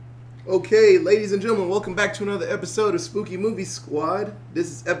Okay, ladies and gentlemen, welcome back to another episode of Spooky Movie Squad.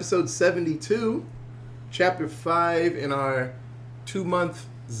 This is episode 72, chapter 5 in our 2-month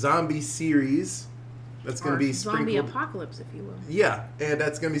zombie series. That's going to be zombie sprinkled. apocalypse, if you will. Yeah, and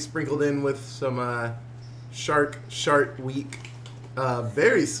that's going to be sprinkled in with some Shark Week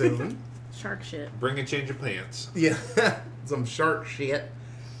very soon. Shark shit. Bring a change of pants. Yeah, some shark shit.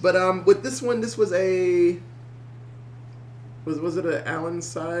 But with this one, this was a... Was it an Allen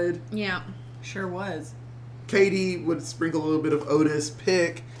side? Yeah. Sure was. Katie would sprinkle a little bit of Otis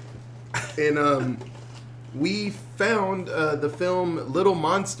pick, and we found the film Little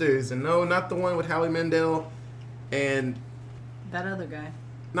Monsters, and no, not the one with Howie Mandel, and That other guy.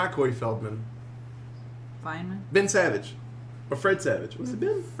 not Corey Feldman, Feynman? Ben Savage, or Fred Savage. Was it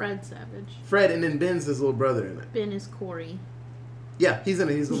Ben? Fred Savage. Fred, and then Ben's his little brother in it. Ben is Corey. Yeah, he's in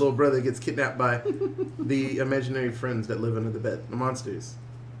it. He's the little brother that gets kidnapped by the imaginary friends that live under the bed, the monsters.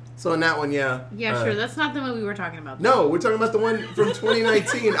 So in that one, yeah. Yeah, sure. That's not the one we were talking about. No, we're talking about the one from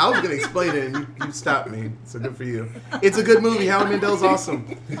 2019. I was going to explain it, and you stopped me. So good for you. It's a good movie. Howie Mandel's awesome.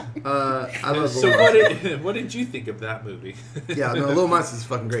 I love So Little Monsters. what did you think of that movie? Yeah, no, Little Monsters is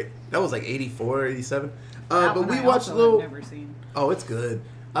fucking great. That was like 84, 87. That But one we I watched also Little... have never seen. Oh, it's good.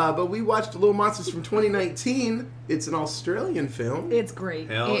 But we watched Little Monsters from 2019. It's an Australian film. It's great.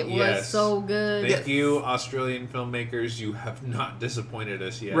 Hell It was yes. so good. Thank you, Australian filmmakers. You have not disappointed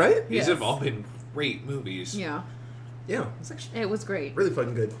us yet. Right? These Yes. have all been great movies. Yeah. Yeah, it's actually It was great. really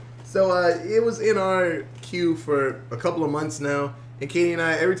fucking good. So it was in our queue for a couple of months now. And Katie and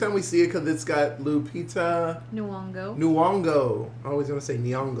I, every time we see it, because it's got Lupita Nyong'o. Nyong'o. I always want to say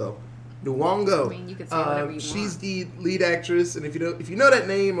Nyong'o. Nyong'o. I mean, you could say whatever you She's want. the lead actress, and if you know that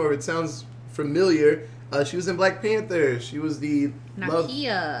name or it sounds familiar, she was in Black Panther. She was the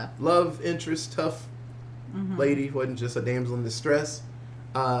Nakia. love interest, tough lady who wasn't just a damsel in distress.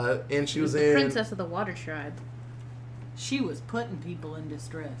 And she was the in Princess of the Water Tribe. She was putting people in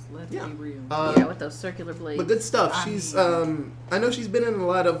distress. Let's Yeah. be real. Yeah, with those circular blades. But good stuff. I She's mean- I know she's been in a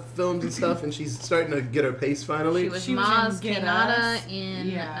lot of films and stuff, and she's starting to get her pace finally. She was She was Maz in Get Kanata Us. in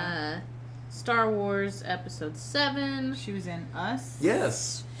Yeah. Star Wars Episode 7. She was in Us.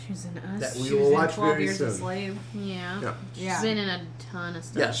 Yes. She was in Us. That we She will was watch in 12 very Years soon. a Slave. Yeah. Yeah. She's Yeah. been in a ton of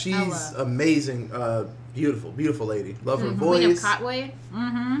stuff. Yeah, she's Ella. amazing. Beautiful, beautiful lady. Love her Queen of voice. Cotway.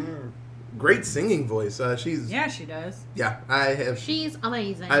 Mm-hmm. Great singing voice. She's Yeah, she does. yeah. I have She's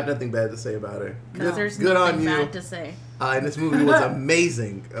amazing. nothing bad to say about her. Because Good, there's good nothing on you. bad to say. And this movie was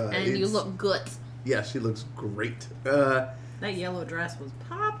amazing. And you it's- look good. Yeah, she looks great. That yellow dress was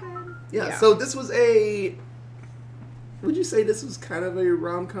popping. Yeah, Yeah. so this was a. Would you say this was kind of a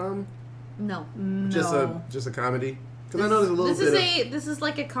rom-com? No. No. Just a comedy? Because I know there's a little bit of. This is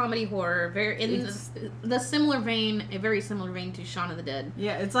like a comedy horror, very in the similar vein, a very similar vein to Shaun of the Dead.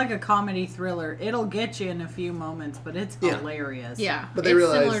 Yeah, it's like a comedy thriller. It'll get you in a few moments, but it's Yeah. hilarious. Yeah, But they it's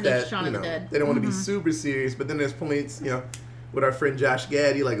realize similar that to Shaun of the Dead. they don't want to be super serious. But then there's points, with our friend Josh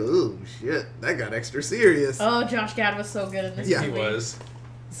Gad, you're like, oh shit, that got extra serious. Oh, Josh Gad was so good in this Yeah. He movie. was.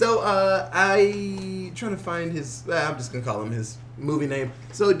 So I trying to find his. I'm just gonna call him his movie name.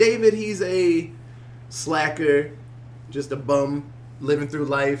 So David, he's a slacker, just a bum living through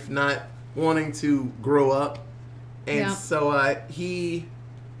life, not wanting to grow up, and Yeah. so he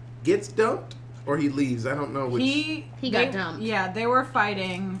gets dumped or he leaves. I don't know which. He got dumped. Yeah, they were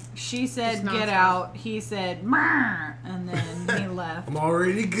fighting. She said, Just "Get nonstop. out." He said, "Mrr," and then he left. I'm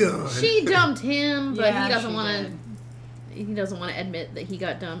already gone. She dumped him, but Yeah, he doesn't she want to. did. He doesn't want to admit that he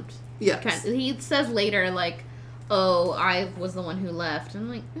got dumped. Yes. He says later, like, "Oh, I was the one who left." I'm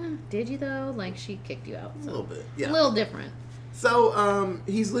like, "Did you though?" Like, she kicked you out. A So. little bit. Yeah. A little different. So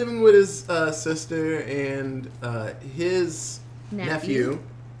he's living with his sister and his nephew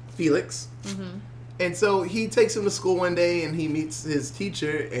Felix. Mm-hmm. And so he takes him to school one day and he meets his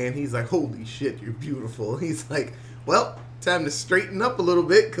teacher and he's like, holy shit, you're beautiful. He's like, well, time to straighten up a little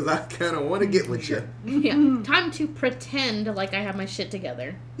bit because I kind of want to get with you. Yeah. Time to pretend like I have my shit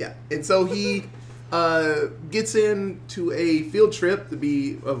together. Yeah. And so he gets into a field trip to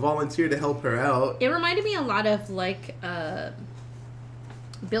be a volunteer to help her out. It reminded me a lot of, like,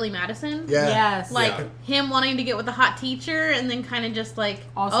 Billy Madison. Yeah. Yes. Like Yeah. him wanting to get with the hot teacher, and then kind of just like,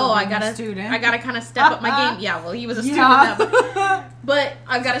 Also oh, I being a gotta, student. I gotta kind of step up my game. Yeah, well, he was a student, Yeah. now, but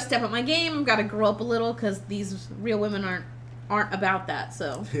I've got to step up my game. I've got to grow up a little because these real women aren't about that.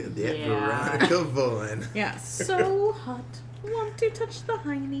 So That Yeah. Veronica Vaughn. yeah, so hot. Want to touch the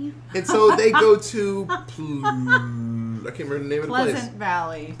hiney? And so they go to I can't remember the name of the place. Pleasant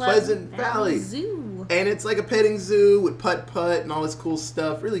Valley. Pleasant Valley. Zoo. And it's like a petting zoo with putt-putt and all this cool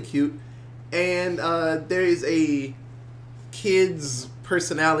stuff. Really cute. And there is a kids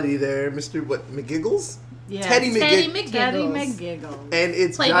personality there, Mr. McGiggles? Yes. Teddy Teddy McGiggles. Teddy McGiggles. McGiggles. And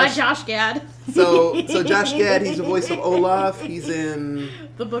it's Played by Josh Gad. So Josh Gad, he's the voice of Olaf. He's in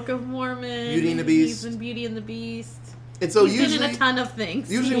The Book of Mormon. Beauty and the Beast. He's in Beauty and the Beast. And so He's usually, been in a ton of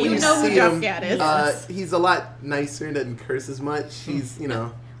things. usually when you know see who Josh him, Gad is. he's a lot nicer and doesn't curse as much. He's,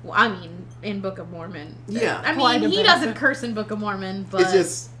 Well, I mean, in Book of Mormon. Yeah. I Quite a mean, he bit. doesn't curse in Book of Mormon, but it's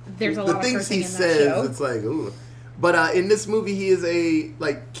just there's a the lot of things cursing he in that says. show. It's like, ooh. But in this movie, he is a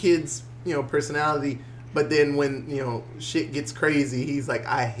kid's personality. But then when shit gets crazy, he's like,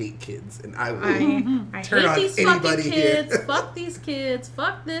 I hate kids, and I will I turn hate on these anybody fucking here. kids. Fuck these kids.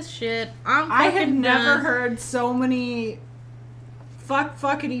 Fuck this shit. I have fucking never done. heard so many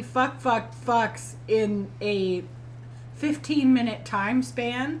fucks in a 15-minute time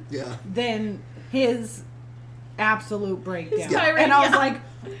span Yeah. than his absolute breakdown. His tirade, and I was yeah. like,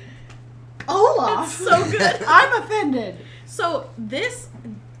 Olaf, It's so good. I'm offended. So this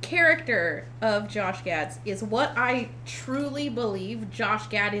character of Josh Gad's is what I truly believe Josh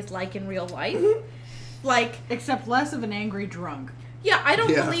Gad is like in real life. Like, Except less of an angry drunk. yeah, I don't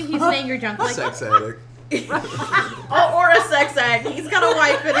Yeah. believe he's an angry drunk. Like, Sex addict. or a sex addict. He's got a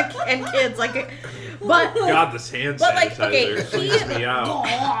wife and kids. But God, this hand But, like, sanitizer okay, freaks me out.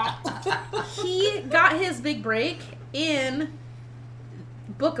 he got his big break in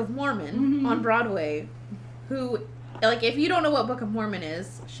Book of Mormon on Broadway. Who, like, if you don't know what Book of Mormon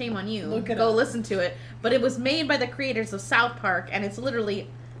is, shame on you. Look it Go up. listen to it. But it was made by the creators of South Park, and it's literally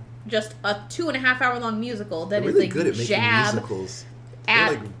just a 2.5 hour long musical that They're is really a good at making jab musicals. at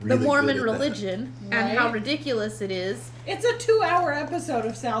They're, like, the really Mormon good at that. religion and how Right? ridiculous it is. It's a 2-hour episode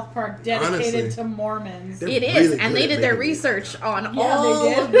of South Park dedicated Honestly. to Mormons. They're It is, really and good they at did their making research on Yeah, all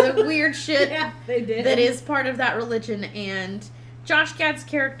they of did. the weird shit Yeah, they did. that is part of that religion. And Josh Gad's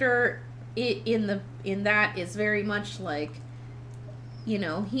character in that is very much like,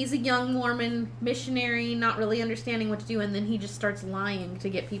 he's a young Mormon missionary, not really understanding what to do, and then he just starts lying to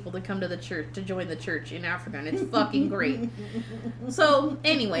get people to come to the church, to join the church in Africa, and it's fucking great. So,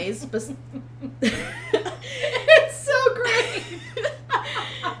 anyways, It's so great.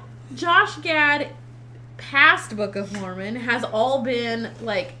 Josh Gad, past Book of Mormon, has all been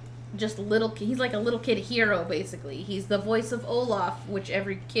like just he's like a little kid hero, basically. He's the voice of Olaf, which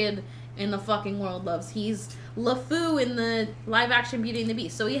every kid in the fucking world loves. He's LeFou in the live action Beauty and the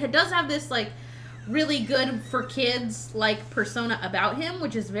Beast. So he does have this like really good for kids like persona about him,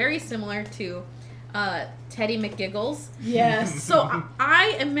 which is very similar to Teddy McGiggles. Yes. So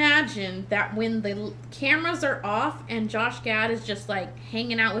I imagine that when the cameras are off and Josh Gad is just like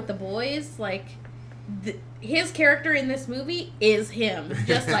hanging out with the boys, like his character in this movie is him.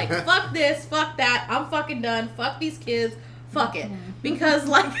 Just like, fuck this, fuck that, I'm fucking done, fuck these kids, fuck it. Because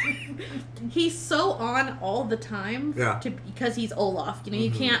like he's so on all the time because he's Olaf.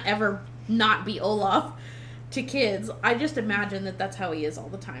 You can't ever not be Olaf to kids. I just imagine that that's how he is all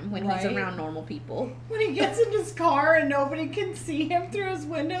the time when he's Right. around normal people. When he gets in his car and nobody can see him through his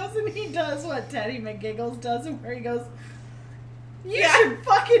windows, and he does what Teddy McGiggles does, and where he goes, "You should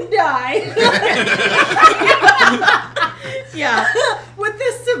fucking die," Yeah. with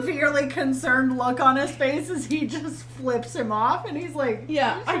this severely concerned look on his face as he just flips him off, and he's like,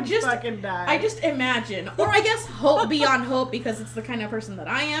 Yeah, "You should fucking die." I just imagine, or I guess hope beyond hope, because it's the kind of person that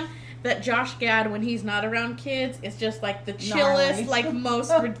I am, that Josh Gad, when he's not around kids, is just like the chillest, Gnarly. like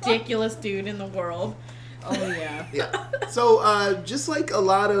most ridiculous dude in the world. Oh yeah. Yeah. So, just like a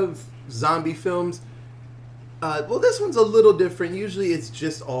lot of zombie films, well, this one's a little different. Usually it's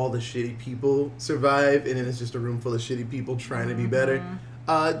just all the shitty people survive, and then it's just a room full of shitty people trying to be better.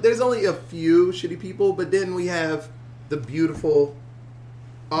 There's only a few shitty people, but then we have the beautiful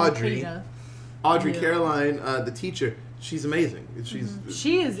Audrey. Lupita. Audrey Yeah. Caroline, the teacher. She's amazing.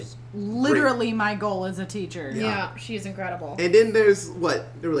 She is literally my goal as a teacher. Yeah. she's incredible. And then there's, there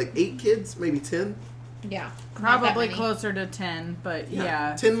were like 8 kids, maybe 10? Yeah. Probably Not that closer to 10, but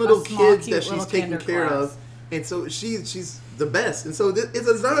yeah. 10 little A small, kids cute that she's little taking kinder care class. of. And so she's the best. And so it's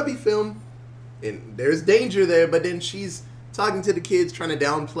a zombie film, and there's danger there, but then she's talking to the kids, trying to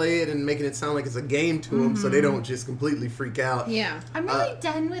downplay it and making it sound like it's a game to them so they don't just completely freak out. Yeah. I'm really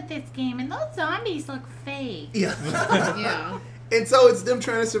done with this game, and those zombies look fake. Yeah. Yeah. And so it's them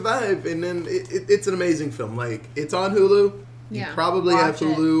trying to survive, and then it's an amazing film. Like, it's on Hulu. You Yeah. probably have Watch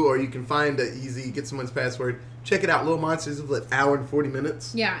it. Hulu, or you can find it easy, get someone's password. Check it out. Little Monsters of an hour and 40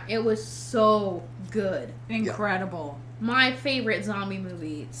 minutes. Yeah, it was so good. Incredible. My favorite zombie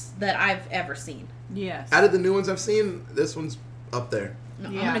movies that I've ever seen. Yes. Out of the new ones I've seen, this one's up there. No,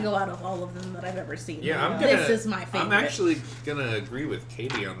 Yeah. I'm gonna go out of all of them that I've ever seen. Yeah, I'm This gonna- is my favorite. I'm actually gonna agree with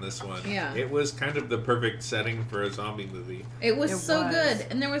Katie on this one. Yeah. It was kind of the perfect setting for a zombie movie. It was It so was. good,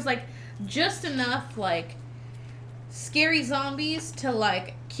 and there was like just enough like scary zombies to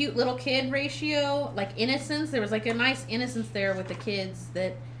like cute little kid ratio, like innocence. There was like a nice innocence there with the kids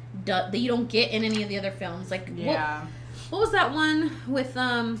that you don't get in any of the other films. Like Yeah. what was that one with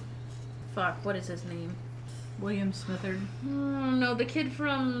what is his name? William Smithard. No, the kid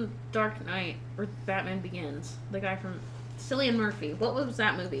from Dark Knight or Batman Begins. The guy from Cillian Murphy. What was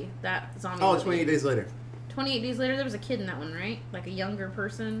that movie? That zombie Oh, movie? 28 Days Later. 28 Days Later, there was a kid in that one, right? Like a younger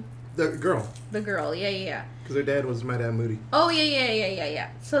person. The girl. The girl, yeah. Because her dad was my dad Moody. Oh, yeah.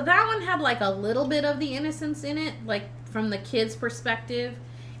 So that one had like a little bit of the innocence in it, like from the kid's perspective.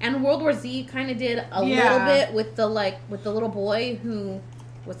 And World War Z kind of did a little bit with the little boy who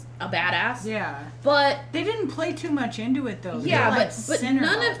was a badass. Yeah. But They didn't play too much into it though. yeah, They, like, but centered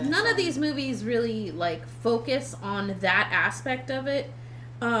all this none on- of these movies really like focus on that aspect of it.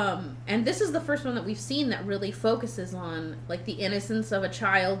 And this is the first one that we've seen that really focuses on like the innocence of a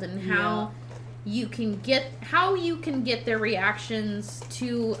child and how you can get their reactions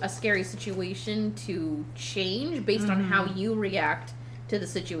to a scary situation to change based on how you react to the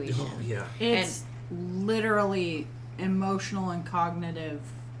situation. Oh, yeah. It's literally emotional and cognitive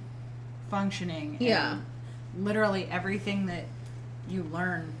functioning. Yeah. And literally everything that you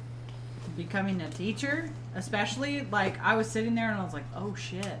learn becoming a teacher, especially, like, I was sitting there and I was like, oh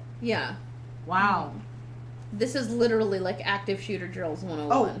shit. Yeah. Wow. This is literally like active shooter drills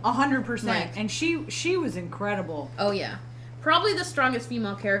 101. Oh, 100%. Like- And she was incredible. Oh yeah. Probably the strongest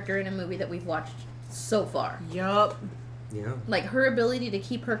female character in a movie that we've watched so far. Yup. Yeah. Like her ability to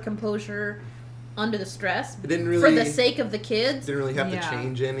keep her composure under the stress It didn't really, for the sake of the kids, didn't really have Yeah. to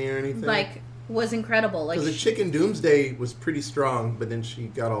change any or anything. like was incredible. Like Because the chicken Doomsday was pretty strong, but then she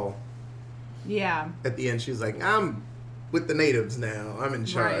got all, Yeah. at the end, she was like, I'm with the natives now. I'm in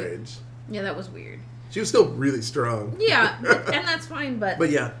charge. Right. Yeah, that was weird. She was still really strong. Yeah, and that's fine, but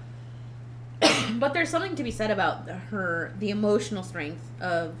But yeah. but there's something to be said about the emotional strength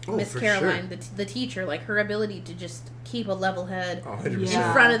of Oh, Miss for Caroline, the teacher, like her ability to just keep a level head. Oh, 100%. Yeah.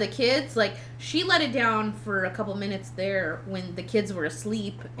 In front of the kids, like she let it down for a couple minutes there when the kids were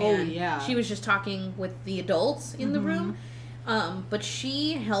asleep, Oh, and yeah. she was just talking with the adults in the Mm-hmm. room. But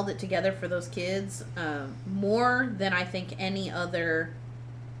she held it together for those kids more than I think any other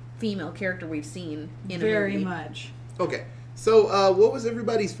female character we've seen in Very a movie. much. Okay. So, what was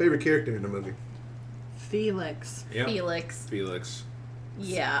everybody's favorite character in the movie? Felix. Yep. Felix.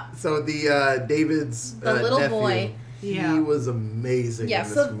 Yeah. So, the David's The little nephew, boy. Yeah. he was amazing Yeah, in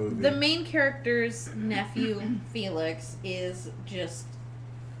this so movie. the main character's nephew, Felix, is just...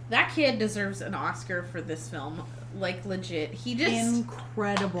 That kid deserves an Oscar for this film. Like, legit. He just...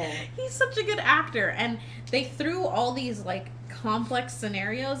 Incredible. He's such a good actor. And they threw all these, like, complex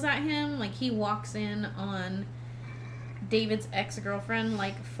scenarios at him. Like, he walks in on David's ex-girlfriend,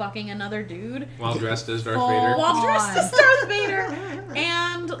 like, fucking another dude. While dressed as Darth Full Vader. While dressed on. as Darth Vader.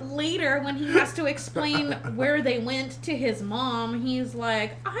 And later, when he has to explain where they went to his mom, he's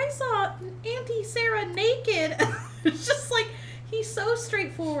like, I saw Auntie Sarah naked. It's just like, he's so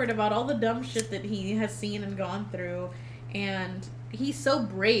straightforward about all the dumb shit that he has seen and gone through. And he's so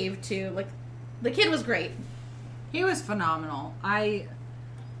brave, too. Like, the kid was great. He was phenomenal. I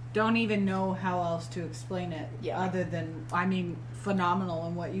don't even know how else to explain it other than, I mean, phenomenal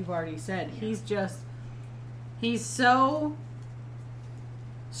in what you've already said. He's so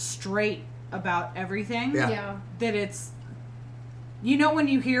straight about everything Yeah. that it's, you know, when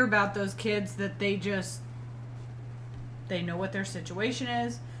you hear about those kids that they know what their situation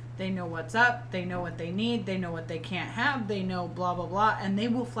is, they know what's up, they know what they need, they know what they can't have, they know blah blah blah, and they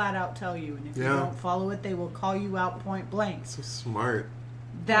will flat out tell you, and if you Yeah. don't follow it, they will call you out point blank. So smart.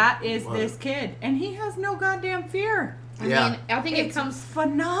 That is Love this it. kid, and he has no goddamn fear. I Yeah. mean, I think it It's comes...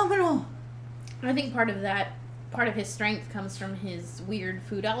 phenomenal. I think part of his strength comes from his weird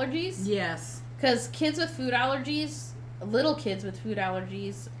food allergies. Yes. Because kids with food allergies, little kids with food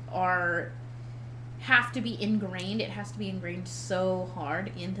allergies, have to be ingrained. It has to be ingrained so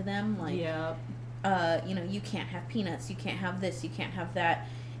hard into them. Like, Yep. You can't have peanuts. You can't have this. You can't have that.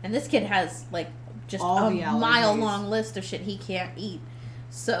 And this kid has like just All a the allergies. mile-long list of shit he can't eat.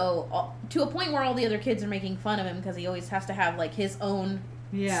 So to a point where all the other kids are making fun of him because he always has to have like his own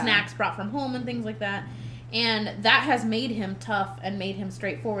Yeah. snacks brought from home and things like that. And that has made him tough and made him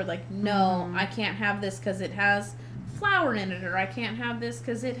straightforward. Like, no, Mm-hmm. I can't have this because it has flour in it, or I can't have this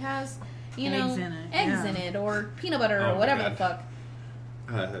because it has, Eggs in it, eggs yeah. in it, or peanut butter, Oh or my whatever the God. fuck.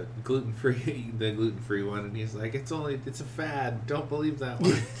 gluten-free, the gluten-free one, and he's like, it's a fad. Don't believe that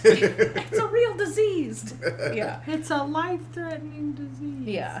one. It's a real disease. Yeah. It's a life-threatening disease.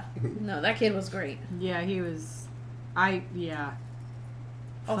 Yeah. No, that kid was great. Yeah, he was.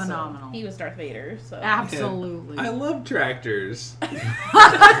 Also, Phenomenal. He was Darth Vader, so. Absolutely. I love tractors.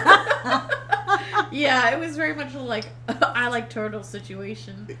 Yeah, it was very much like I like turtle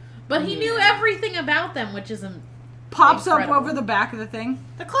situation. But he knew everything about them, which is Pops incredible. up over the back of the thing.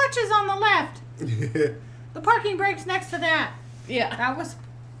 The clutch is on the left. The parking brake's next to that. Yeah. That was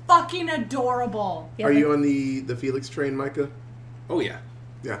fucking adorable. Yeah, Are you on the Felix train, Micah? Oh, yeah.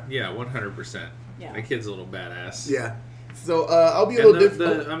 Yeah. Yeah, 100%. Yeah. That kid's a little badass. Yeah. So I'll be a And little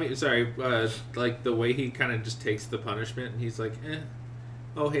different. like the way he kind of just takes the punishment, and he's like,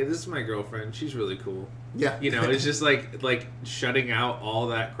 oh, hey, this is my girlfriend. She's really cool. Yeah. You know, it's just like shutting out all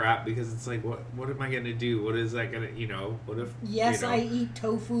that crap because it's like, what am I going to do? What is that going to, what if... Yes, you know, I eat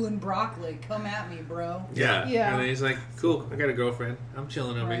tofu and broccoli. Come at me, bro. Yeah. Yeah. And then he's like, cool, I got a girlfriend. I'm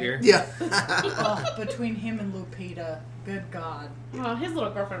chilling over Right. here. Yeah. Oh, between him and Lupita, good God. Well, his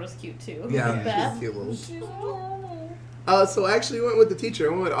little girlfriend was cute too. Yeah. Beth. She's cute little. She's adorable. So I actually went with the teacher. I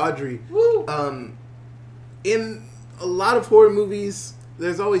went with Audrey. Woo! In a lot of horror movies,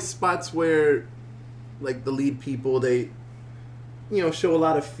 there's always spots where, like, the lead people, they, show a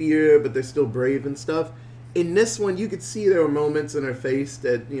lot of fear, but they're still brave and stuff. In this one, you could see there were moments in her face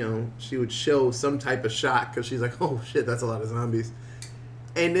that, she would show some type of shock because she's like, oh, shit, that's a lot of zombies.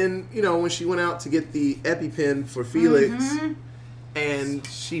 And then, when she went out to get the EpiPen for Felix, and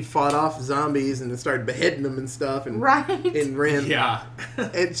she fought off zombies and then started beheading them and stuff, and Right. and ran, Yeah.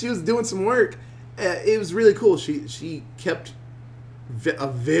 and she was doing some work. It was really cool. She kept a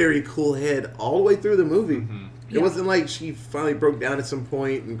very cool head all the way through the movie. Mm-hmm. It wasn't like she finally broke down at some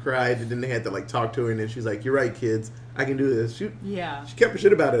point and cried, and then they had to like talk to her, and then she's like, "You're right, kids. I can do this." She kept her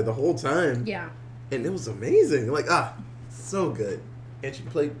shit about it the whole time. Yeah. And it was amazing. Like, so good. And she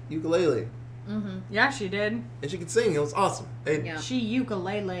played ukulele. Mm-hmm. Yeah, she did. And she could sing. It was awesome. And Yeah. She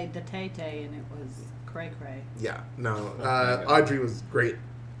ukulele'd the Tay-Tay, and it was cray-cray. yeah, no. my God. Audrey was great.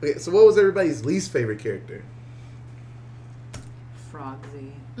 Okay, so what was everybody's least favorite character?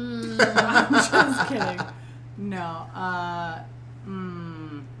 Frogsy. Mm. I'm just kidding. No.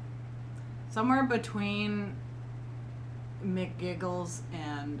 Somewhere between McGiggles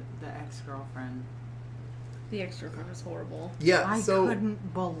and the ex-girlfriend. The ex-girlfriend was horrible. Yeah, I so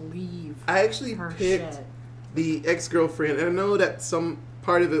couldn't believe I actually her picked shit. the ex-girlfriend, and I know that some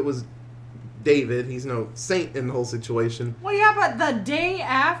part of it was David. He's no saint in the whole situation. Well, yeah, but the day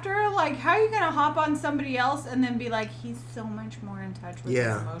after, like, how are you going to hop on somebody else and then be like, he's so much more in touch with his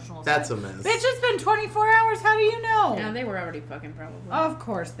emotional that's side? a mess. Bitch, it's been 24 hours. How do you know? Yeah, they were already fucking probably. Of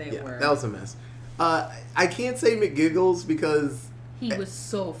course they Yeah, were. that was a mess. I can't say McGiggles because He was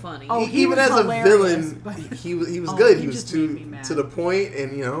so funny. Oh, he even was as a hilarious, villain, but- he was Oh, good. he He was just made me to mad. the point,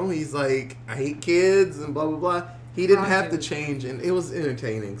 and he's like, I hate kids and blah blah blah. He didn't have to Roger. change, and it was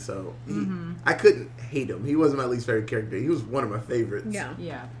entertaining. So Mm-hmm. I couldn't hate him. He wasn't my least favorite character. He was one of my favorites. Yeah.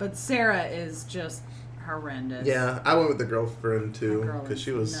 Yeah, but Sarah is just horrendous. Yeah, I went with the girlfriend too That girl because is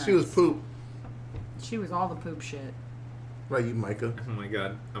she was nuts. poop. She was all the poop shit. Right, you, Micah? Oh my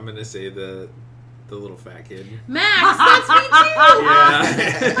god. I'm going to say the little fat kid. Max, that's me too. I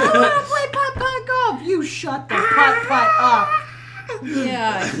Yeah. want to play putt-putt golf. You shut the putt-putt up.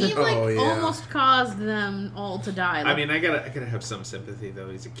 Yeah, he like Oh, yeah. almost caused them all to die. I Like, mean, I gotta have some sympathy though.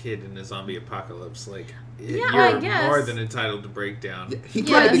 He's a kid in a zombie apocalypse. Like, Yeah, you're I guess. more than entitled to break down. Yeah, he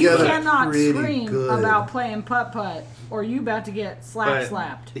Yeah, put it You together cannot pretty scream good. about playing putt-putt or you about to get But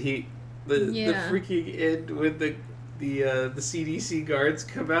slapped. the Yeah. freaking end when the CDC guards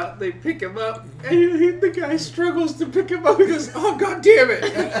come out, they pick him up, and the guy struggles to pick him up. He goes, "Oh god damn it!"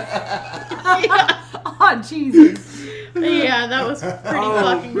 Oh, Jesus. yeah, that was pretty Oh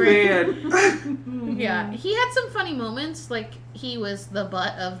fucking great. man. Yeah, he had some funny moments. Like he was the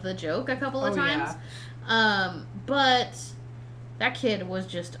butt of the joke a couple of Oh, times. But that kid was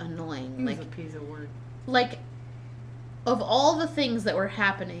just annoying. He was Like a piece of work. like of all the things that were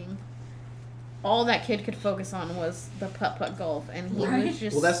happening, all that kid could focus on was the putt-putt golf, and he Right. was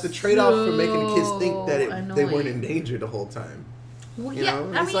just Well, that's the trade-off for making the kids think that so they weren't in annoying. danger the whole time. Well, You yeah,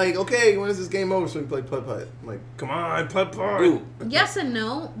 know, I it's mean, like, okay, when is this game over so we can play putt-putt? I'm like, come on, putt-putt. Ooh. yes and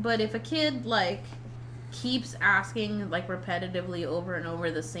no, but if a kid like keeps asking like repetitively over and over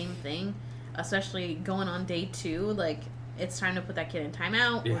the same thing, especially going on day 2, like it's time to put that kid in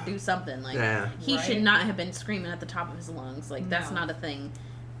timeout or Yeah. do something. Like Yeah. he Right. should not have been screaming at the top of his lungs. Like that's No. not a thing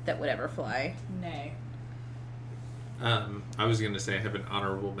that would ever fly. Nay. I was gonna say I have an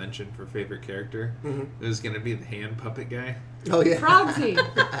honorable mention for favorite character. Mhm. It was gonna be the hand puppet guy. Oh yeah. Frogsy.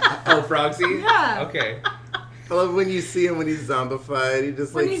 Oh, Frogsy? Yeah. Okay. I love when you see him when he's zombified. He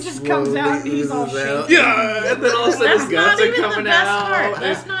just When like he just comes slowly out and he's all oozes out. shaky. Yeah, and then all of a sudden That's his not guts are even the coming best out. part.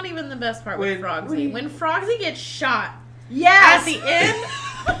 That's not even the best part with Frogsy. When Frogsy gets shot Yes. at the end,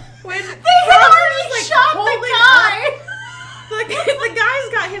 when They had already like, shot the holding guy. the guy's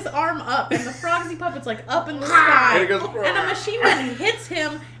got his arm up, and the Frogsy puppet's like up in the sky, And it goes, and a machine gun hits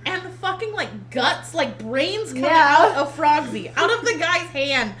him, and the fucking like guts, like brains come Yeah. out of Frogsy, out of the guy's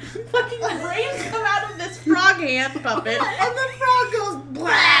hand. Fucking brains come out of this frog hand puppet, And the frog goes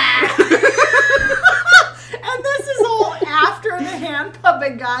blah. And this is all after the hand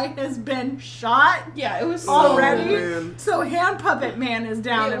puppet guy has been shot Yeah, it was so already. Oh, man. So hand puppet man is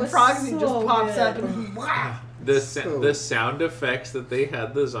down It and was Frogsy so just pops up good. and blah. The sound effects that they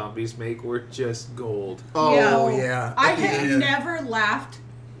had the zombies make were just gold. Oh yeah. I have Yeah. never laughed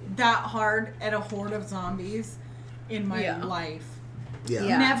that hard at a horde of zombies in my life. Yeah.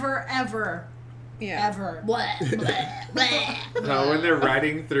 Yeah. Never, ever, ever. Blah, blah, blah. When they're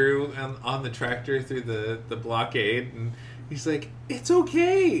riding through on the tractor through the blockade, and he's like, "It's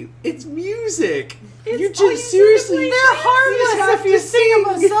okay, it's music. You just seriously, They're harmless if you sing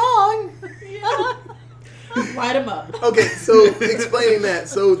them a song. Light him up. Okay, so explaining that.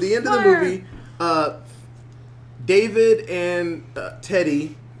 So the end of the movie, David and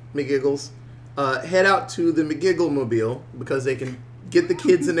Teddy McGiggles head out to the McGiggle Mobile because they can get the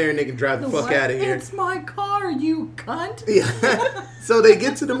kids in there and they can drive the fuck What? out of here. It's my car, you cunt. Yeah. So they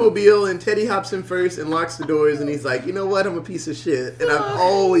get to the Mobile and Teddy hops in first and locks the doors and he's like, you know what? I'm a piece of shit. And I've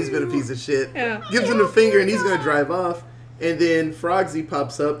always been a piece of shit. Yeah. Gives him the finger and he's going to drive off. And then Frogsy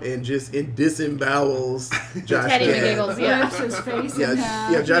pops up and just disembowels Josh Teddy Gad. McGiggles, yeah. Rips his face Yeah, in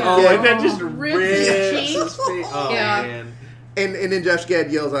half. yeah, Josh oh, Gad. and that just Rips rips his his cheeks. face. Oh Yeah. man. And then Josh Gad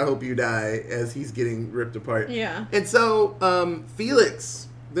yells, I hope you die, as he's getting ripped apart. Yeah. And so Felix,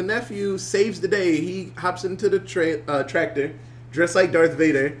 the nephew, saves the day. He hops into the tractor, dressed like Darth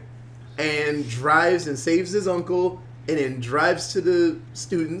Vader, and drives and saves his uncle, and then drives to the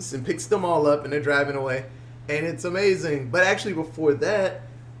students and picks them all up, and they're driving away. And it's amazing. But actually before that,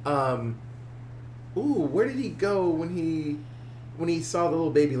 where did he go when he saw the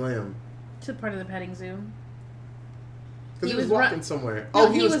little baby lamb? To part of the petting zoo. Because he He was was walking somewhere.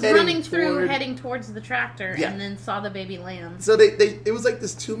 No, he was heading running through, toward- heading towards the tractor, Yeah. and then saw the baby lamb. So it was like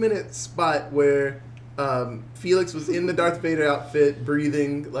this 2-minute spot where Felix was in the Darth Vader outfit,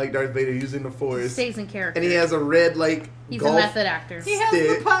 breathing like Darth Vader, using the Force, Stays in character. and he has a red He's golf a method actor. He has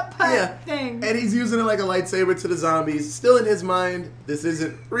stick. the putt-putt thing. and he's using it like a lightsaber to the zombies. Still in his mind, this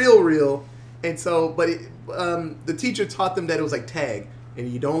isn't real, and so the teacher taught them that it was like tag, and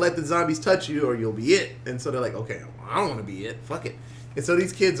you don't let the zombies touch you or you'll be it. And so they're like, okay, I don't want to be it. Fuck it. And so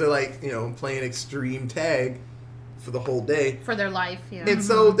these kids are like, playing extreme tag for the whole day. For their life, yeah. And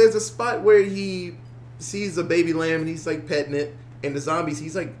so there's a spot where he sees a baby lamb and he's like petting it, and the zombies,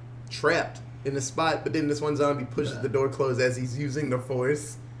 he's like trapped in the spot, but then this one zombie pushes the door closed as he's using the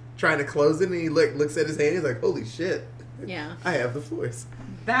Force, trying to close it, and he looks at his hand, he's like, holy shit, Yeah. I have the Force.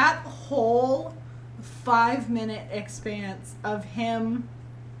 That whole 5-minute expanse of him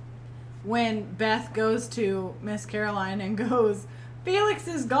when Beth goes to Miss Caroline and goes, Felix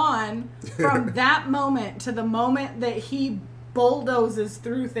is gone, from that moment to the moment that he bulldozes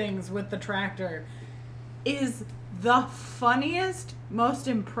through things with the tractor, is the funniest, most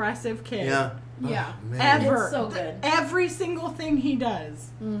impressive kid Yeah. Yeah. Oh, man. ever. It's so good. Every single thing he does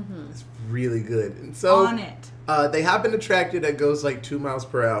It's really good. And so on it. they hop in a tractor that goes like 2 miles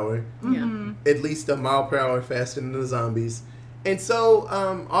per hour, Yeah. at least a mile per hour faster than the zombies. And so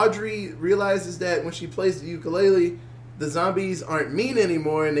Audrey realizes that when she plays the ukulele, the zombies aren't mean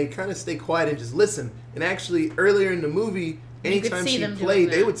anymore, and they kind of stay quiet and just listen. And actually, earlier in the movie, You could anytime see she them doing played,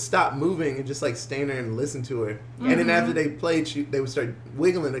 they that. would stop moving and just like stand there and listen to her. And then after they played, they would start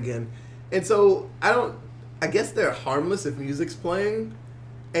wiggling again. And so I guess they're harmless if music's playing.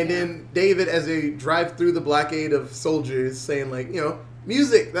 And then David, as they drive through the blockade of soldiers, saying like,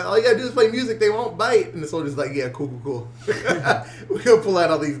 music. All you gotta do is play music. They won't bite. And the soldier's like, yeah, cool. We're gonna pull out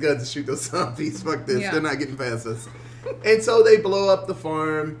all these guns and shoot those zombies. Fuck this. Yeah. They're not getting past us. And so they blow up the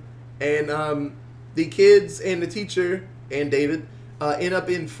farm, and the kids and the teacher and David end up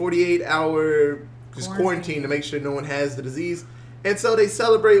in 48-hour quarantine to make sure no one has the disease. And so they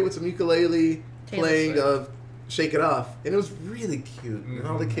celebrate with some ukulele Taylor playing Swift. of Shake It Off. And it was really cute. And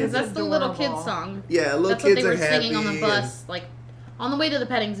all the Because kids, that's the little adorable. kid song. yeah, little That's what kids they were are happy. singing on the and- bus. Like, on the way to the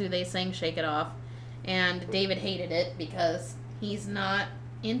petting zoo, they sang Shake It Off. And David hated it because he's not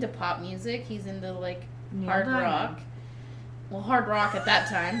into pop music. He's into, like, Neil hard Diamond. rock. Well, hard rock at that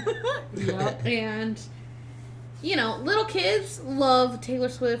time. Yep. And you know, little kids love Taylor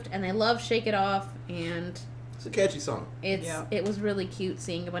Swift and they love Shake It Off, and It's a catchy song. it was really cute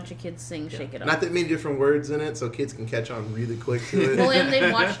seeing a bunch of kids sing Shake It Off. Not that many different words in it, so kids can catch on really quick to it. Well, and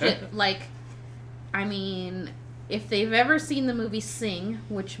they watched it, like, I mean, if they've ever seen the movie Sing,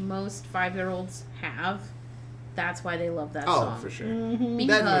 which most 5-year-olds have, that's why they love that song. For sure. Because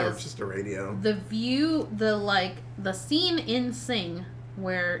That was just a radio. the scene in Sing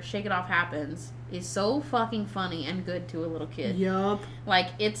where Shake It Off happens is so fucking funny and good to a little kid. Yup. Like,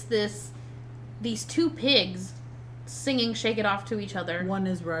 it's these two pigs singing Shake It Off to each other. One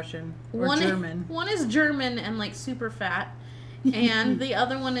is Russian or German. One is German and, like, super fat. And the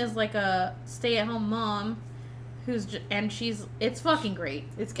other one is, like, a stay-at-home mom it's fucking great.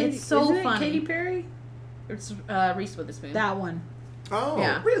 It's so isn't it funny. Katy Perry? It's Reese Witherspoon. That one. Oh,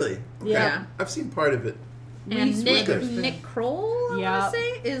 Yeah. really? Okay. Yeah. I've seen part of it. And Reese Nick Witherspoon. Kroll, I Yep. want to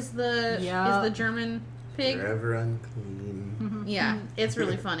say, is the German pig. Forever unclean. Yeah, it's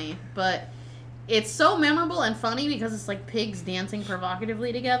really funny, but it's so memorable and funny because it's like pigs dancing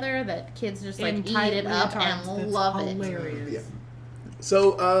provocatively together that kids just like In eat tight it up leotards. and That's love hilarious. Yeah.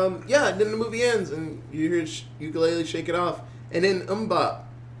 So, then the movie ends, and you hear Ukulele Shake It Off, and then Mbop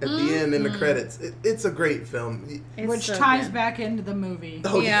at the end in the credits. It's a great film. It's Which so ties good. back into the movie.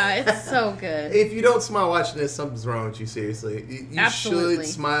 Oh, Yeah, it's so good. If you don't smile watching this, something's wrong with you, seriously. You Absolutely. should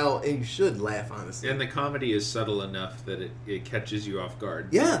smile, and you should laugh, honestly. And the comedy is subtle enough that it catches you off guard.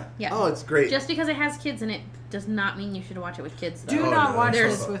 Yeah. Yeah. Oh, it's great. Just because it has kids in it does not mean you should watch it with kids. Though. Do Oh, not no. watch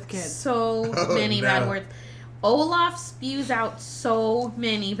There's this with kids. so Oh, many no. bad words. Olaf spews out so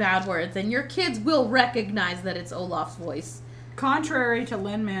many bad words, and your kids will recognize that it's Olaf's voice. Contrary to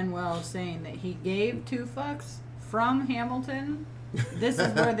Lin-Manuel saying that he gave 2 fucks from Hamilton, this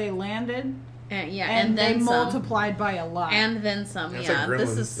is where they landed, And yeah, and then they some. multiplied by a lot. And then some. It's Yeah, like this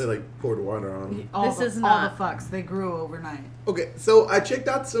Gremlins. is They poured water on them. all this the, is all not- the fucks. They grew overnight. Okay, so I checked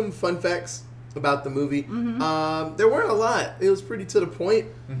out some fun facts about the movie. There weren't a lot. It was pretty to the point.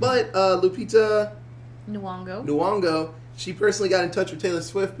 But Lupita Nyong'o. she personally got in touch with Taylor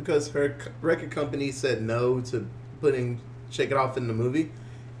Swift because her record company said no to putting Shake It Off in the movie.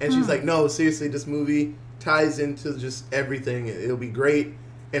 And she's like, no, seriously, this movie ties into just everything. It'll be great.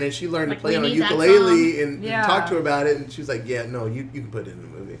 And then she learned Like, to play we on a need that ukulele song. and Yeah. talked to her about it. And she was like, yeah, no, you can put it in the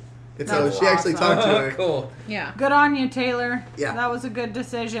movie. And so That's she actually awesome. talked to her. Cool. Yeah. Good on you, Taylor. Yeah. That was a good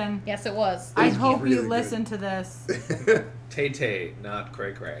decision. Yes, it was. I was hope really you good. listen to this. Tay-Tay, not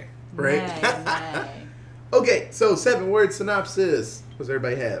cray-cray. Right? Nay, nay. Okay, so 7-word synopsis. What does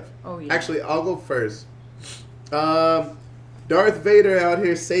everybody have? Oh, yeah. Actually, I'll go first. Darth Vader out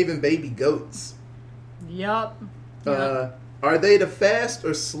here saving baby goats. Yup. Are they the fast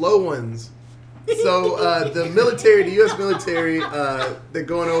or slow ones? So the military, the U.S. military, they're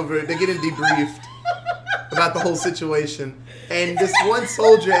going over, they're getting debriefed about the whole situation. And this one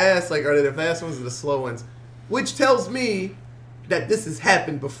soldier asked, like, are they the fast ones or the slow ones? Which tells me that this has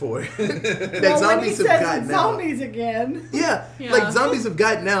happened before. That zombies have gotten out. zombies again. Yeah, Yeah. like zombies have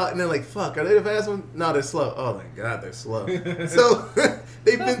gotten out and they're like, fuck, are they the fast ones? No, they're slow. Oh my god, they're slow. So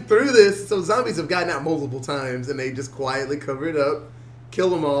they've been through this. So zombies have gotten out multiple times and they just quietly cover it up, kill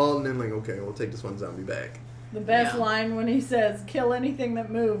them all, and then like, okay, we'll take this one zombie back. The best Yeah. line when he says, kill anything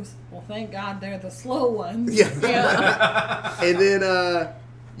that moves. Well, thank God they're the slow ones. Yeah. Yeah. And then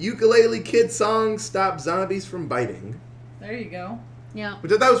Ukulele Kid song, Stop Zombies from Biting. There you go. Yeah.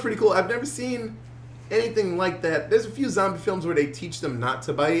 Which I thought was pretty cool. I've never seen anything like that. There's a few zombie films where they teach them not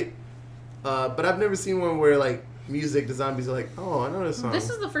to bite. But I've never seen one where like music, the zombies are like, oh, I know this song. This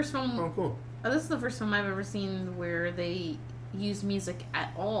is the first film. Oh, cool. This is the first film I've ever seen where they use music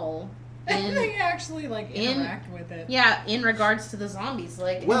at all. And they actually interact with it. Yeah, in regards to the zombies,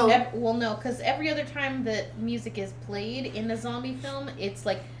 like Well- no, because every other time that music is played in a zombie film, it's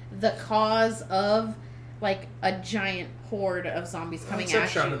like the cause of like a giant horde of zombies coming Except at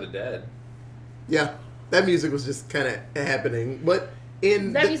Shaun you. of the Dead. Yeah, that music was just kind of happening. But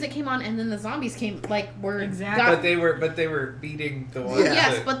in That the- music came on, and then the zombies came. Like were Exactly. But they were beating the ones. Yeah.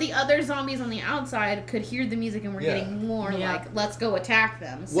 Yes, that- but the other zombies on the outside could hear the music and were Yeah. getting more Yeah. like, let's go attack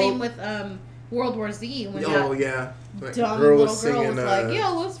them. Well- Same with World War Z when oh that yeah, like, dumb girl little was girl singing, was like,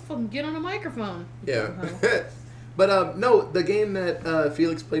 "Yo, let's fucking get on a microphone." yeah. Uh-huh. But no, the game that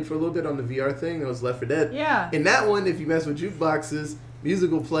Felix played for a little bit on the VR thing, that was Left 4 Dead. Yeah. In that one, if you mess with jukeboxes,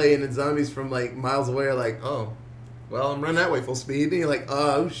 music will play, and then zombies from like miles away are like, "Oh, well, I'm running that way full speed," and you're like,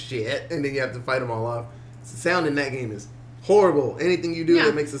 "Oh shit," and then you have to fight them all off. The sound in that game is horrible. Anything you do Yeah.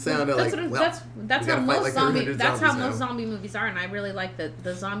 that makes a sound, they're like, "Well, that's we how gotta fight most like zombie 300 that's how zombies most now." zombie movies are, and I really like that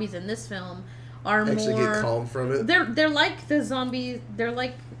the zombies in this film are Actually more. get calm from it." They're like the zombies. They're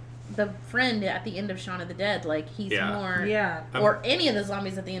like the friend at the end of Shaun of the Dead. Like, he's Yeah. more... Yeah. Or any of the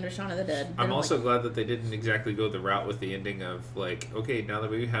zombies at the end of Shaun of the Dead. I'm They're also like, glad that they didn't exactly go the route with the ending of, like, okay, now that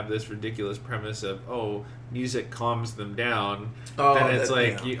we have this ridiculous premise of, music calms them down, then it's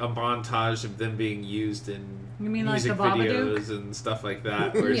a montage of them being used in You mean like music the Babadook? videos and stuff like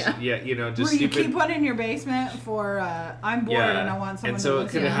that. Where Yeah. just Where you stupid. keep one in your basement for, I'm bored and I want someone and so to it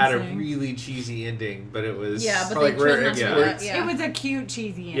listen could have had a and sing. really cheesy ending, but it was Yeah, but Or they like chose Rare not to do Exports. that. Yeah. It was a cute,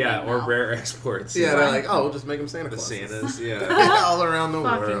 cheesy ending. yeah, or though. rare exports. Yeah, they're like, we'll just make them Santa the Claus. Santas. Yeah. All around the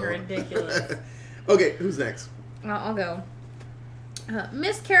Fucking world. ridiculous. Okay, who's next? I'll go.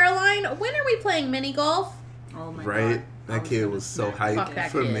 Miss Caroline, when are we playing mini golf? Oh my Right? God. I That kid gonna was so smack Fuck hyped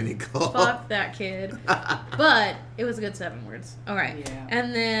that for kid. mini golf. Fuck that kid. But it was a good 7 words. Alright. Yeah.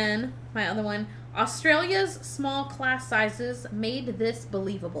 And then my other one. Australia's small class sizes made this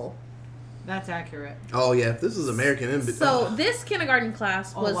believable. That's accurate. Oh yeah, if this was American, So this kindergarten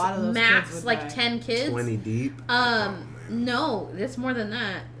class A was lot of those max kids would like die. 10 kids. 20 deep. No, it's more than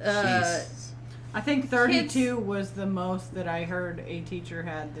that. Jesus. I think 32 was the most that I heard a teacher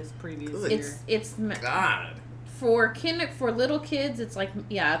had this previous Good. year. It's God. for little kids. It's like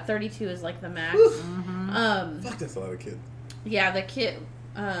 32 is like the max. Mm-hmm. Fuck, that's a lot of kids. Yeah, the kid.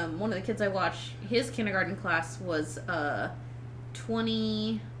 One of the kids I watched, his kindergarten class was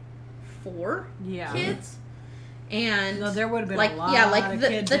 24 Yeah. kids, and No, there would have been like a lot like of the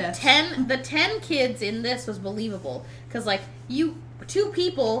kid the deaths. 10 kids in this was believable because like two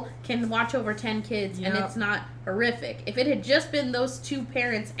people can watch over 10 kids and Yep. it's not horrific. If it had just been those two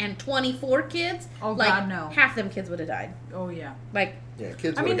parents and 24 kids, Oh, like God, no. half them kids would have died. Oh, yeah. Like Yeah,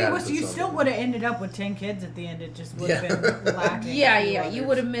 kids. I mean, would've it got was, into you something. still would have ended up with 10 kids at the end. It just would have Yeah. been lacking. yeah, a few you others.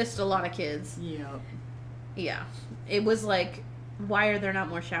 would have missed a lot of kids. Yeah. Yeah, it was like, why are there not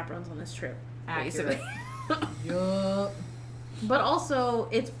more chaperones on this trip? Accurate. Basically. Yup. But also,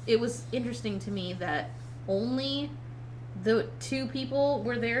 it was interesting to me that only the 2 people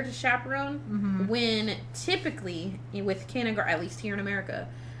were there to chaperone when typically with kindergarten, at least here in America,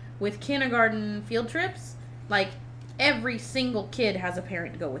 with kindergarten field trips, like every single kid has a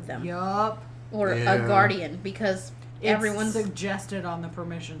parent to go with them Yup. or Yeah. a guardian because everyone's suggested on the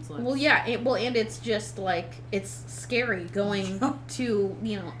permission slip. well, yeah. And it's just like it's scary going to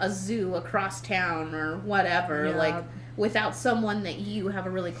a zoo across town or whatever, Yeah. like without someone that you have a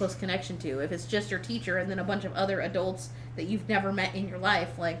really close connection to. If it's just your teacher and then a bunch of other adults that you've never met in your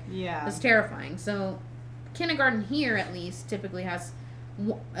life, like Yeah. it's terrifying. So kindergarten here at least typically has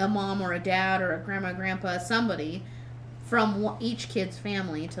a mom or a dad or a grandma, grandpa, somebody from each kid's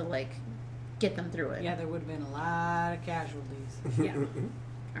family to like get them through it. Yeah, there would have been a lot of casualties. Yeah.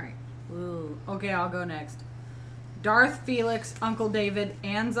 All right. Ooh. Okay, I'll go next. Darth, Felix, Uncle David,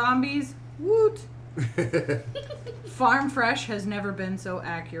 and zombies. Woot. Farm Fresh has never been so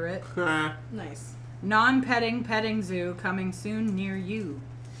accurate. Nice. Non-petting petting zoo coming soon near you.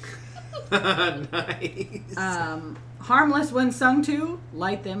 Nice. Harmless when sung to,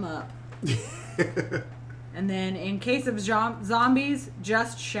 light them up. And then in case of zombies,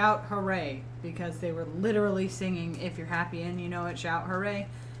 just shout hooray. Because they were literally singing, if you're happy and you know it, shout hooray.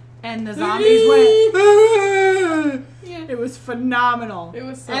 And the zombies went. It was phenomenal. It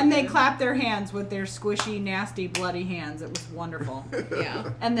was so and they good. clapped their hands with their squishy, nasty, bloody hands. It was wonderful.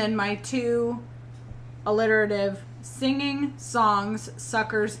 Yeah. And then my 2 alliterative singing songs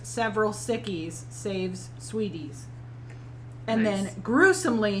suckers several sickies saves sweeties. And Nice. then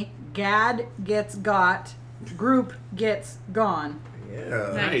gruesomely Gad gets got, group gets gone.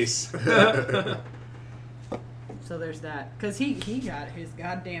 Yeah. Nice. So there's that. Because he got his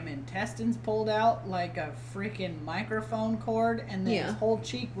goddamn intestines pulled out like a freaking microphone cord and then Yeah. his whole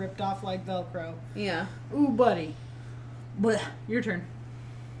cheek ripped off like Velcro. Yeah. Ooh, buddy. Blech. Your turn.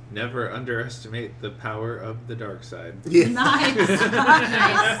 Never underestimate the power of the dark side. Yeah. Nice.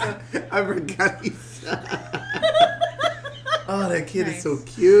 Nice. I forgot he said. Oh, that kid is Nice. so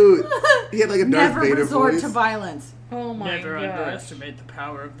cute. He had like a Darth Never Vader resort voice. to violence. Oh my god. the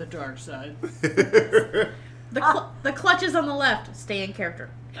power of the dark side. The clutches on the left. Stay in character.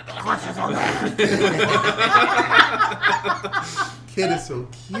 Kid is so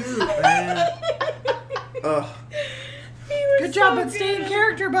cute, man. Ugh. Good job, but stay in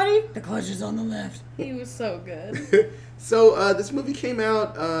character, buddy. The clutch is on the left. He was so good. So this movie came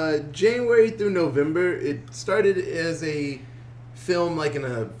out January through November. It started as a film, like in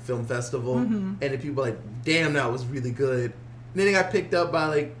a film festival, and then people were like, "Damn, that was really good." And then it got picked up by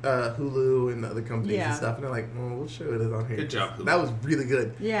like Hulu and other companies Yeah. and stuff, and they're like, "Well, we'll show it on here." Good job, Hulu. That was really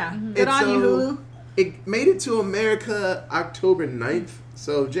good. Yeah. And Good on you, so Hulu. It made it to America October 9th.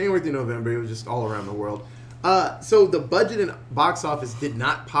 So January through November, it was just all around the world. So the budget and box office did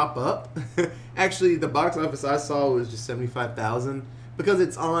not pop up. Actually, the box office I saw was just 75,000 because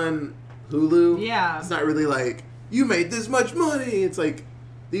it's on Hulu. Yeah. It's not really like you made this much money. It's like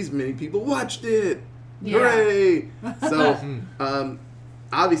these many people watched it. Yeah. Hooray! So,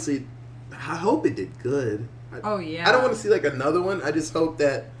 obviously, I hope it did good. Oh yeah. I don't want to see like another one. I just hope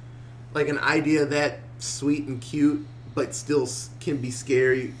that like an idea that sweet and cute but still can be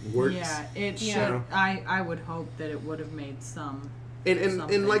scary works. Yeah, it should. Yeah. I would hope that it would have made some.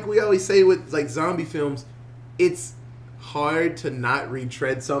 And like we always say with like zombie films, it's hard to not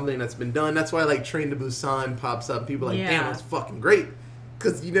retread something that's been done. That's why like Train to Busan pops up. People are like, damn, that's fucking great.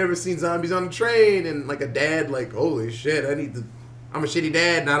 Because you never seen zombies on a train, and like a dad like, holy shit, I'm a shitty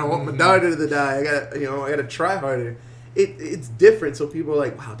dad and I don't want my daughter to die. I gotta try harder. It's different, so people are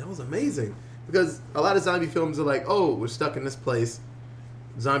like, wow, that was amazing. Because a lot of zombie films are like, oh, we're stuck in this place.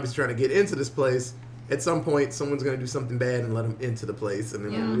 Zombies trying to get into this place. At some point, someone's going to do something bad and let them into the place, and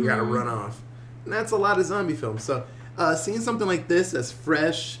then we got to run off. And that's a lot of zombie films. So seeing something like this that's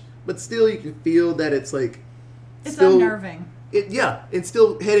fresh, but still you can feel that it's like... It's unnerving. It's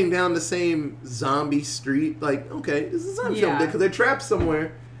still heading down the same zombie street. Like, okay, this is a zombie film because they're trapped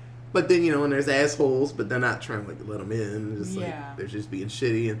somewhere. But then, and there's assholes, but they're not trying to like let them in. Just like they're just being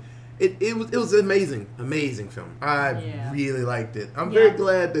shitty. And it was an amazing film. I really liked it. I'm very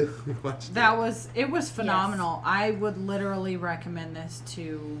glad to watch it. It was phenomenal. Yes. I would literally recommend this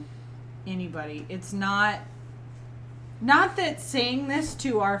to anybody. It's not that saying this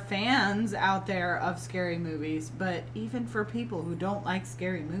to our fans out there of scary movies, but even for people who don't like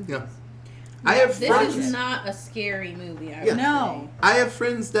scary movies. Yeah. I have friends. This is not a scary movie. I have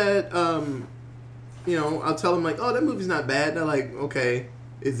friends that, I'll tell them like, "Oh, that movie's not bad." And they're like, "Okay,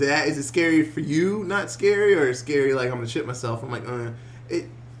 is it scary for you? Not scary, or scary like I'm gonna shit myself?" I'm like,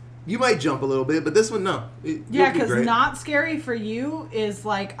 You might jump a little bit, but this one, no. Because not scary for you is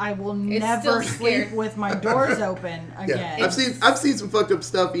like I will never sleep with my doors open again. Yeah. I've seen some fucked up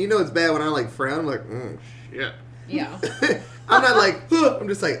stuff. And it's bad when I like frown. I'm like, shit. Yeah. I'm not like, huh. I'm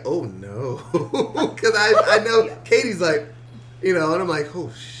just like, oh no, because I know Katie's like, and I'm like,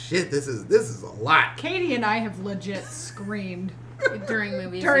 oh shit, this is a lot. Katie and I have legit screamed during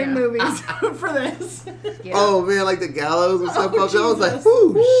movies for this. Yeah. Oh man, like the gallows and stuff. I was like,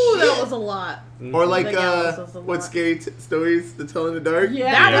 ooh, that was a lot. Or like what scary stories to tell in the dark.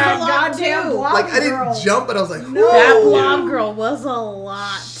 Yeah, that was a lot too. Like I didn't jump, but I was like, that blonde girl was a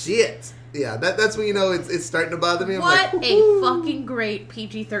lot. Shit. Yeah, that's when it's starting to bother me. I'm what like, a fucking great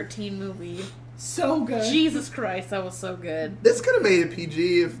PG-13 movie. So good. Jesus Christ, that was so good. This could have made it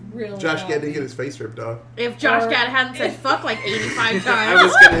PG if Josh Gad didn't get his face ripped off. If Josh Gad hadn't said fuck like 85 times. I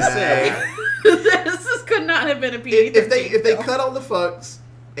was going to say. This could not have been a PG-13 If they cut all the fucks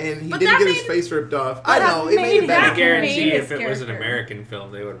and he didn't get his face ripped off, I know, it made it better. I guarantee if it was an American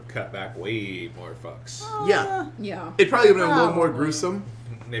film, they would have cut back way more fucks. Yeah. It probably would have been a little more gruesome.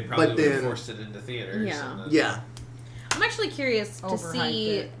 They probably would have forced it into theaters. Yeah. I'm actually curious to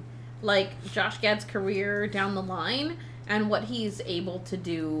see like Josh Gad's career down the line and what he's able to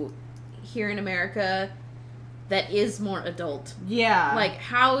do here in America that is more adult. Yeah. Like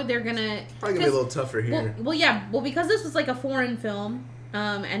how they're gonna probably gonna be a little tougher here. Well, because this was like a foreign film,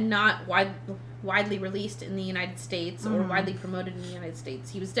 and not widely released in the United States or widely promoted in the United States.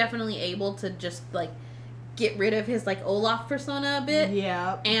 He was definitely able to just like get rid of his like Olaf persona a bit.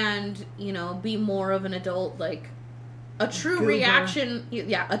 Yeah. And, be more of an adult, like a true reaction.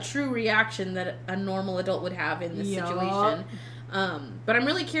 Yeah, a true reaction that a normal adult would have in this situation. But I'm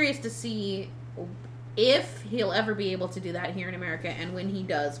really curious to see if he'll ever be able to do that here in America, and when he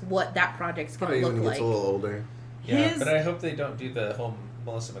does, what that project's going to look like. When he gets a little older. Yeah, but I hope they don't do the whole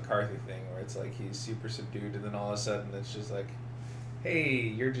Melissa McCarthy thing where it's like he's super subdued and then all of a sudden it's just like, hey,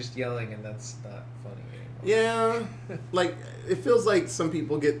 you're just yelling and that's not funny anymore. Yeah, like it feels like some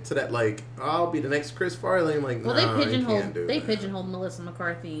people get to that like, I'll be the next Chris Farley. I'm like, they pigeonholed Melissa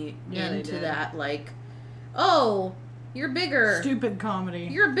McCarthy into that like, oh, you're bigger, stupid comedy.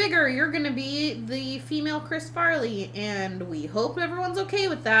 You're bigger. You're gonna be the female Chris Farley, and we hope everyone's okay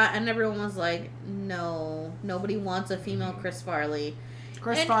with that. And everyone was like, no, nobody wants a female Chris Farley.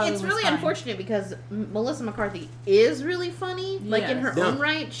 It's really unfortunate because Melissa McCarthy is really funny. Like in her own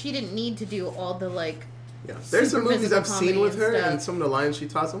right, she didn't need to do all the like. Yeah, there's some movies I've seen with her, and some of the lines she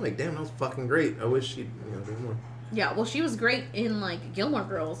talks. I'm like, damn, that was fucking great. I wish she'd do more. Yeah, well, she was great in like Gilmore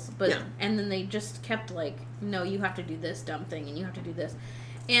Girls, but and then they just kept like, no, you have to do this dumb thing, and you have to do this,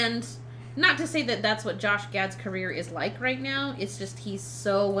 and Not to say that that's what Josh Gad's career is like right now. It's just he's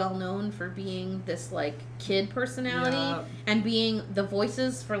so well known for being this like kid personality and being the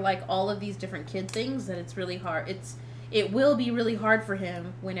voices for like all of these different kid things that it's really hard. It will be really hard for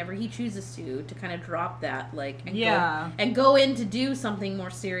him whenever he chooses to kind of drop that like and go in to do something more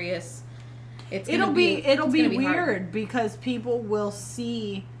serious. It'll be weird because people will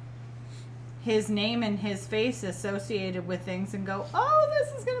see his name and his face associated with things and go, oh,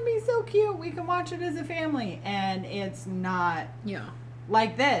 this is going to be so cute. We can watch it as a family. And it's not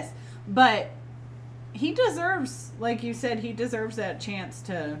like this. But he deserves, like you said, he deserves that chance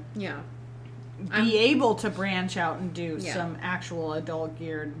to be able to branch out and do some actual adult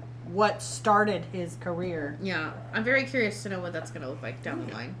geared, what started his career. Yeah. I'm very curious to know what that's going to look like down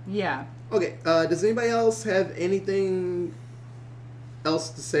the line. Yeah. Okay. Does anybody else have anything else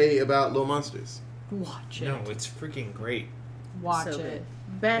to say about Little Monsters? Watch it. No, it's freaking great. Watch it.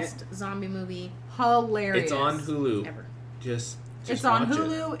 Best zombie movie. Hilarious. It's on Hulu. Ever. Just it's on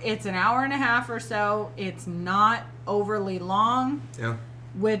Hulu. It's an hour and a half or so. It's not overly long. Yeah.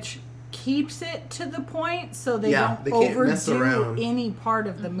 Which keeps it to the point so they can't mess overdo around any part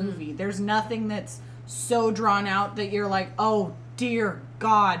of the movie. There's nothing that's so drawn out that you're like, oh dear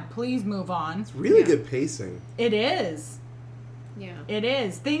God, please move on. It's really good pacing. It is. Yeah. It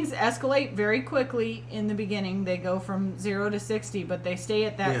is. Things escalate very quickly in the beginning. They go from 0 to 60, but they stay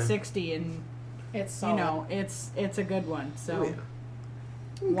at that 60 and it's solid. It's a good one. So Okay.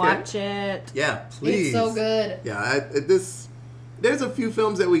 Watch it. Yeah, please. It's so good. Yeah, there's a few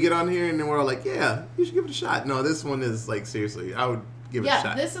films that we get on here and then we're all like, yeah, you should give it a shot. No, this one is like, seriously, I would give it a shot.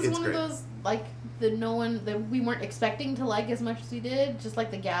 Yeah, this is it's one great. of those, like, that we weren't expecting to like as much as we did, just like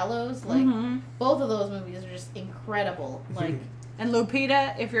The Gallows. Like, both of those movies are just incredible. Like, and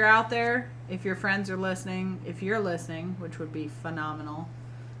Lupita, if you're out there, if your friends are listening, if you're listening, which would be phenomenal,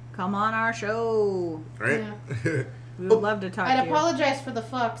 come on our show. Right? Yeah. We would love to talk to you. I'd apologize for the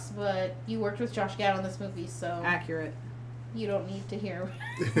fucks, but you worked with Josh Gad on this movie, so... Accurate. You don't need to hear...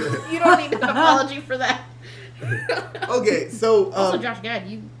 you don't need an apology for that. Okay, so... also, Josh Gad,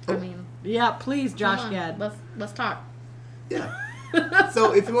 Yeah, please, Josh Gad. Let's talk. Yeah.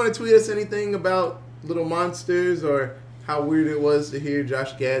 So if you want to tweet us anything about Little Monsters or how weird it was to hear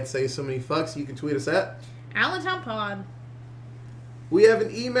Josh Gad say so many fucks, you can tweet us at Allentown Pod. We have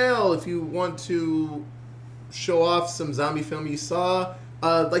an email if you want to show off some zombie film you saw.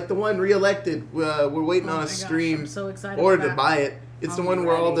 Like the one Reelected. We're waiting on a stream I'm so excited or for to that. buy it. It's the one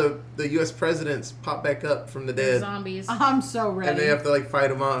where all ready. the U.S. presidents pop back up from the They're dead. zombies. I'm so ready. And they have to like fight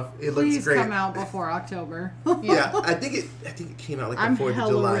them off. It Please looks great. come out before October. Yeah, I think it came out like I'm the 4th of hella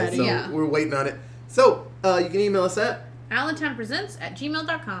July, ready. so Yeah. we're waiting on it. So you can email us at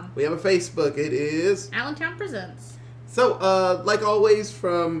AllentownPresents@gmail.com. We have a Facebook. It is Allentown Presents. So like always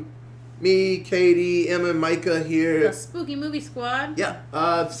from me, Katie, Emma, and Micah here. The Spooky Movie Squad.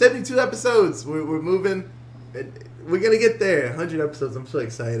 Yeah, 72 episodes. We're moving. We're gonna get there. 100 episodes. I'm so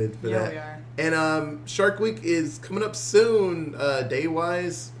excited for that. We are. And Shark Week is coming up soon. Day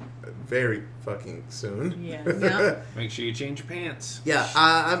wise, very fucking soon. Yes. Yeah. Make sure you change your pants. Yeah,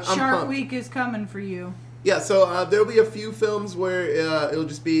 I'm Shark pumped. Week is coming for you. Yeah, so there'll be a few films where it'll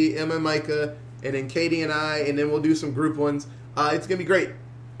just be Emma and Micah, and then Katie and I, and then we'll do some group ones. It's gonna be great.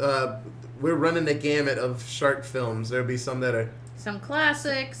 We're running the gamut of shark films. There'll be some that are Some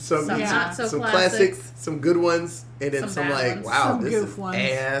classics. some not so some classics. some good ones, and then Some some bad like, ones. wow, Some this goof is ones.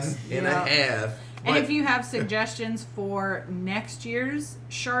 ass and a Yeah. half. And But- if you have suggestions for next year's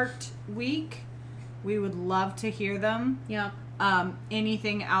Shark Week, we would love to hear them. Yeah.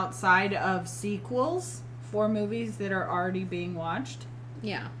 Anything outside of sequels for movies that are already being watched.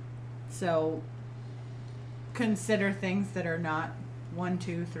 Yeah. So consider things that are not 1,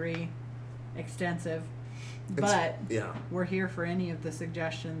 2, 3 extensive. But yeah. we're here for any of the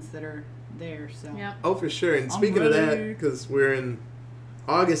suggestions that are there. So Yeah. Oh, for sure. And I'm speaking of that, ready. because we're in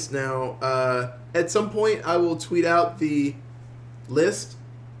August now, at some point I will tweet out the list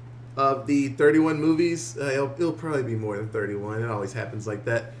of the 31 movies. It'll probably be more than 31. It always happens like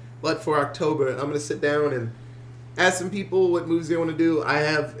that. But for October, I'm going to sit down and ask some people what movies they want to do. I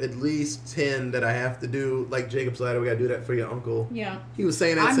have at least 10 that I have to do. Like Jacob's Ladder, we got to do that for your uncle. Yeah. He was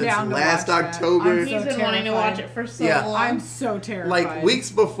saying that I'm down since to last watch that. October. I'm He's so been wanting to watch terrified. it for so Yeah. long. I'm so terrified. Like weeks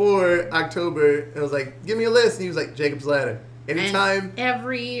before October, I was like, "Give me a list," and he was like, "Jacob's Ladder." Anytime, And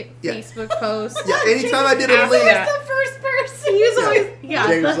every Yeah. Facebook post. yeah, anytime I did a After link, that. the first person. He was always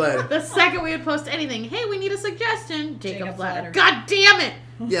Jacob's Ladder. the second we would post anything, hey, we need a suggestion. Jacob's Jacob's Ladder. Ladder. God damn it!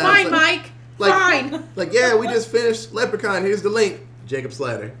 Yeah, Fine, it's like- Mike. like- Fine. like, yeah, we just finished Leprechaun. Here's the link. Jacob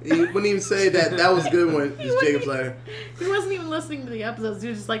Slatter. He wouldn't even say that was a good one. Just Jacob Slatter. He wasn't even listening to the episodes. He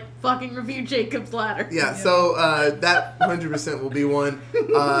was just like, fucking review Jacob's Ladder. Yeah, so that 100% will be one.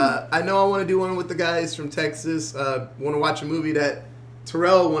 I know I want to do one with the guys from Texas. Want to watch a movie that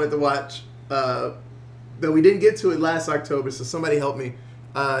Terrell wanted to watch, but we didn't get to it last October, so somebody help me.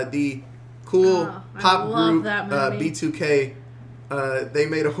 The cool pop group B2K, they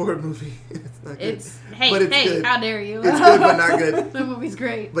made a horror movie. It's not good. But it's good. How dare you? It's good, but not good. The movie's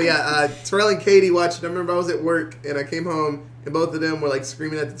great. But yeah, Terrell and Katie watched it. I remember I was at work, and I came home, and both of them were like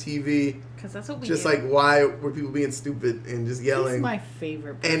screaming at the TV. Because that's what we just do. Like, why were people being stupid and just yelling? He's my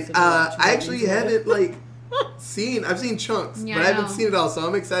favorite person. And I actually haven't like I've seen chunks, but I haven't seen it all. So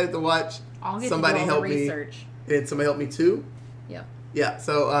I'm excited to watch. Somebody help me. And somebody help me too. Yeah. Yeah.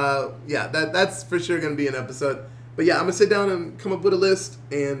 So that's for sure going to be an episode. But yeah, I'm gonna sit down and come up with a list,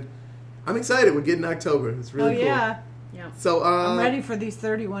 and I'm excited. We're getting October. It's really cool. Yeah. So I'm ready for these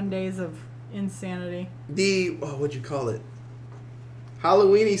 31 days of insanity. What'd you call it?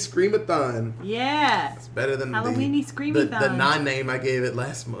 Halloweeny Screamathon. Yeah. It's better than Halloweeny Screamathon. The non-name I gave it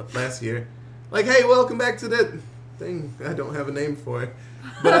last year. Like, hey, welcome back to that thing I don't have a name for.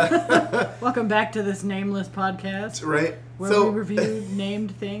 But welcome back to this nameless podcast. Right. Where we review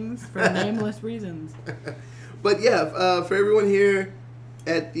named things for nameless reasons. But yeah, for everyone here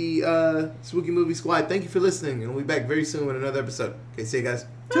at the Spooky Movie Squad, thank you for listening, and we'll be back very soon with another episode. Okay, see you guys.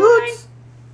 Toots!